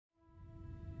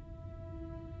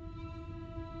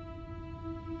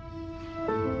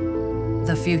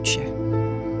The future.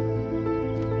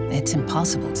 It's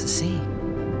impossible to see.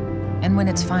 And when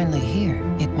it's finally here,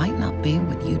 it might not be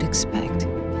what you'd expect.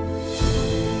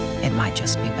 It might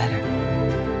just be better.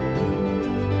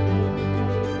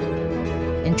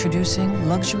 Introducing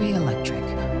Luxury Electric.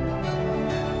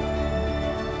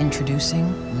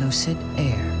 Introducing Lucid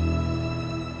Air.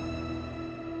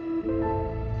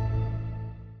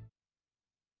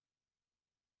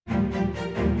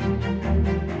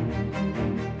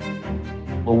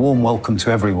 A warm welcome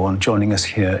to everyone joining us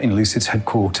here in Lucid's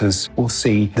headquarters. We'll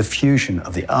see the fusion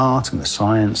of the art and the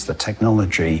science, the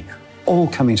technology, all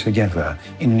coming together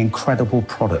in an incredible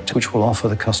product which will offer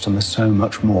the customer so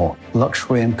much more.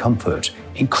 Luxury and comfort,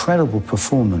 incredible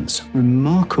performance,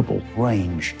 remarkable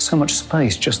range, so much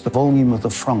space, just the volume of the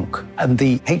frunk. And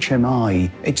the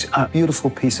HMI, it's a beautiful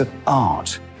piece of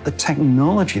art. The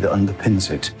technology that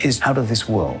underpins it is out of this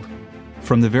world.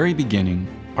 From the very beginning,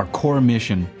 our core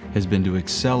mission has been to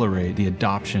accelerate the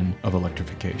adoption of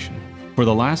electrification. For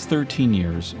the last 13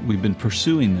 years, we've been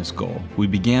pursuing this goal. We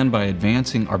began by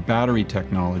advancing our battery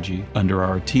technology under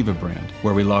our Ativa brand,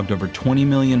 where we logged over 20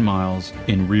 million miles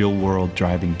in real-world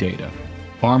driving data.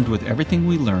 Armed with everything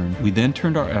we learned, we then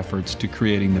turned our efforts to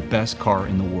creating the best car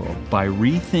in the world by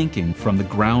rethinking from the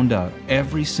ground up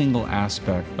every single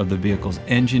aspect of the vehicle's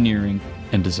engineering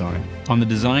and design. On the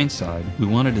design side, we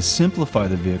wanted to simplify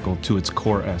the vehicle to its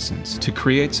core essence, to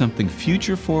create something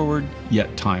future-forward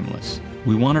yet timeless.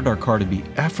 We wanted our car to be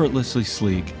effortlessly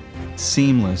sleek,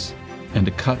 seamless, and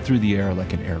to cut through the air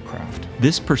like an aircraft.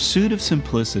 This pursuit of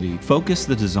simplicity focused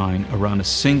the design around a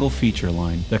single feature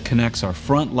line that connects our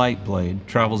front light blade,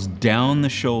 travels down the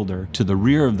shoulder to the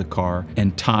rear of the car,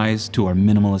 and ties to our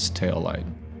minimalist taillight.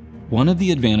 One of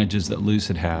the advantages that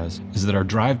Lucid has is that our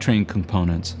drivetrain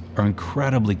components are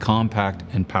incredibly compact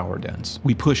and power dense.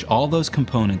 We push all those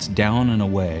components down and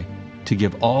away to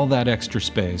give all that extra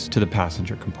space to the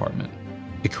passenger compartment.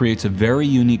 It creates a very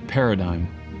unique paradigm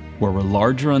where we're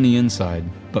larger on the inside,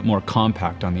 but more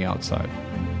compact on the outside.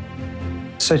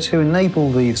 So to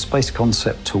enable the space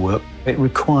concept to work, it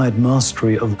required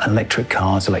mastery of electric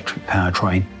cars, electric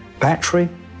powertrain, battery,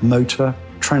 motor,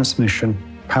 transmission,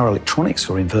 power electronics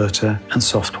or inverter, and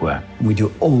software. We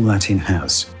do all that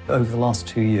in-house. Over the last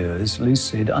 2 years,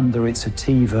 Lucid, under its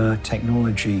Ativa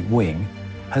technology wing,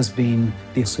 has been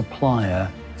the supplier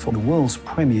for the world's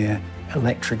premier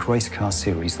electric race car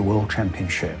series, the World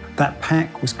Championship. That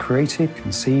pack was created,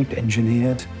 conceived,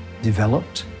 engineered,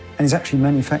 developed, and is actually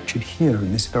manufactured here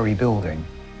in this very building.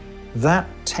 That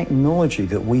technology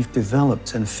that we've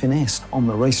developed and finessed on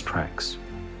the racetracks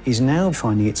is now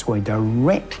finding its way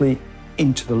directly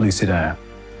into the Lucid Air.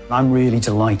 I'm really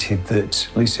delighted that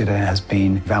Lucid Air has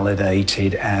been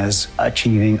validated as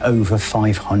achieving over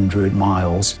 500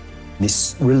 miles.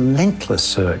 This relentless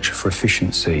search for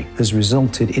efficiency has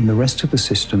resulted in the rest of the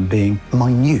system being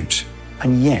minute,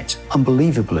 and yet,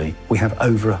 unbelievably, we have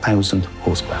over 1,000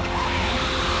 horsepower.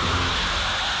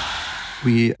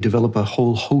 We develop a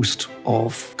whole host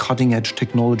of cutting-edge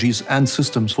technologies and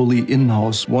systems fully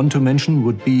in-house. One to mention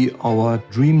would be our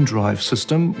Dream Drive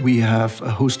system. We have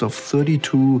a host of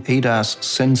 32 ADAS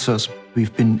sensors.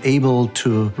 We've been able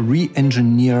to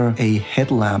re-engineer a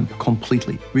headlamp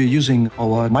completely. We're using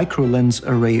our micro-lens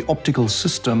array optical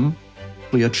system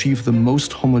to achieve the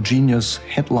most homogeneous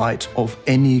headlight of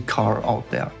any car out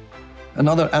there.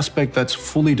 Another aspect that's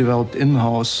fully developed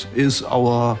in-house is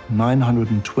our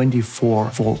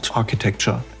 924-volt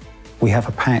architecture. We have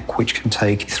a pack which can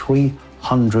take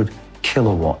 300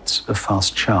 kilowatts of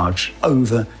fast charge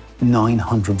over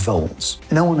 900 volts.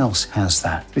 No one else has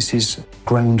that. This is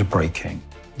groundbreaking.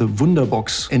 The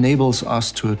Wunderbox enables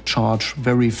us to charge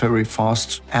very, very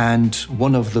fast, and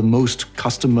one of the most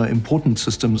customer important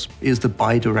systems is the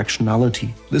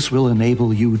bidirectionality. This will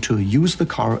enable you to use the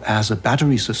car as a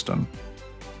battery system.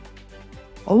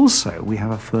 Also, we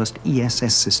have our first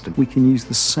ESS system. We can use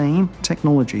the same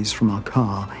technologies from our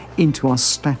car into our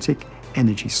static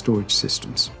energy storage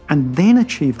systems, and then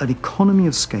achieve an economy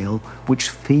of scale which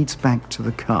feeds back to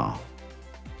the car.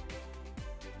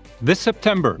 This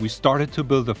September, we started to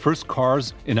build the first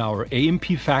cars in our AMP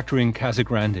factory in Casa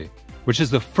Grande, which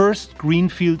is the first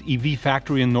greenfield EV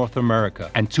factory in North America,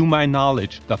 and to my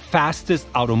knowledge, the fastest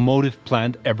automotive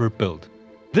plant ever built.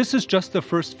 This is just the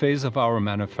first phase of our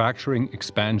manufacturing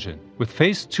expansion, with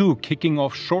phase 2 kicking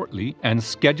off shortly and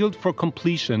scheduled for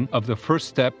completion of the first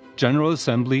step, general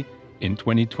assembly, in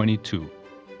 2022.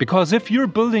 Because if you're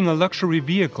building a luxury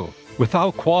vehicle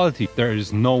without quality, there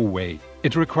is no way.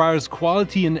 It requires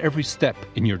quality in every step,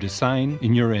 in your design,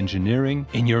 in your engineering,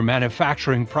 in your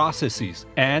manufacturing processes,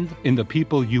 and in the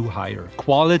people you hire.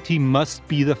 Quality must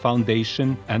be the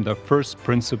foundation and the first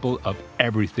principle of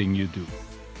everything you do.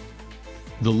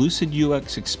 The Lucid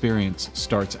UX experience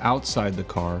starts outside the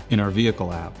car in our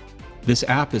vehicle app. This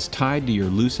app is tied to your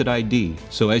Lucid ID,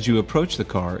 so as you approach the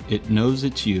car, it knows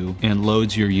it's you and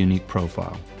loads your unique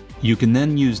profile. You can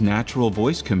then use natural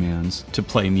voice commands to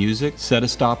play music, set a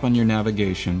stop on your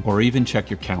navigation, or even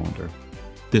check your calendar.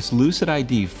 This Lucid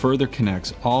ID further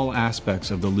connects all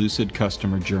aspects of the Lucid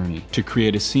customer journey to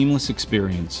create a seamless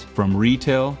experience from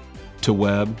retail to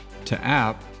web to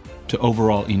app to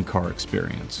overall in-car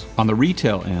experience. On the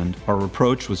retail end, our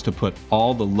approach was to put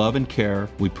all the love and care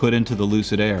we put into the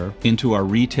Lucid Air into our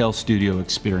retail studio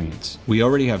experience. We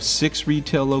already have 6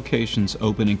 retail locations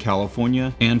open in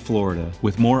California and Florida,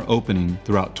 with more opening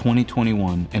throughout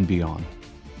 2021 and beyond.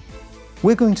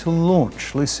 We're going to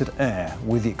launch Lucid Air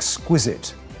with the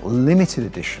exquisite limited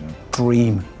edition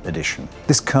Dream Edition.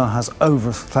 This car has over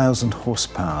 1,000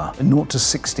 horsepower, 0 to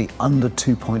 60 under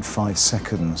 2.5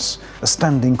 seconds, a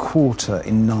standing quarter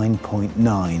in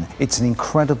 9.9. It's an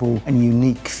incredible and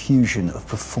unique fusion of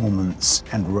performance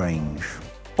and range.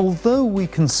 Although we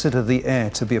consider the Air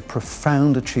to be a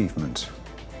profound achievement,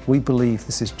 we believe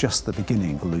this is just the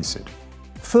beginning for Lucid.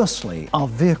 Firstly, our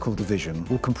vehicle division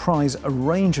will comprise a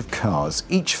range of cars,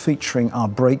 each featuring our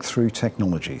breakthrough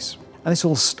technologies. And this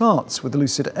all starts with the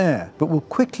Lucid Air, but will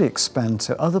quickly expand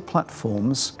to other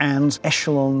platforms and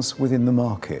echelons within the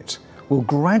market. We'll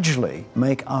gradually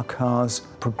make our cars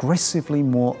progressively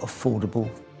more affordable.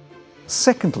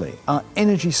 Secondly, our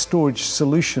energy storage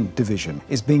solution division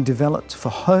is being developed for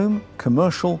home,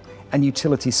 commercial, and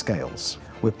utility scales.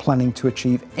 We're planning to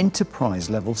achieve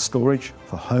enterprise-level storage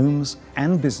for homes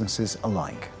and businesses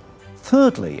alike.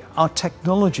 Thirdly, our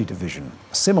technology division.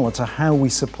 Similar to how we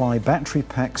supply battery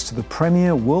packs to the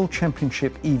premier World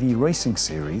Championship EV Racing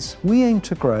Series, we aim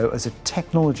to grow as a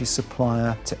technology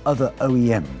supplier to other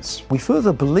OEMs. We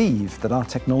further believe that our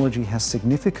technology has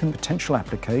significant potential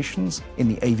applications in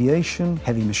the aviation,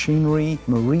 heavy machinery,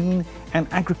 marine, and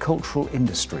agricultural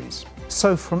industries.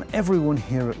 So from everyone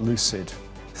here at Lucid,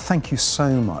 thank you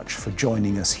so much for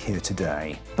joining us here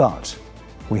today. But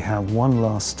we have one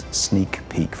last sneak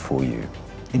peek for you.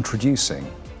 Introducing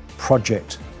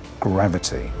Project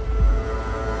Gravity.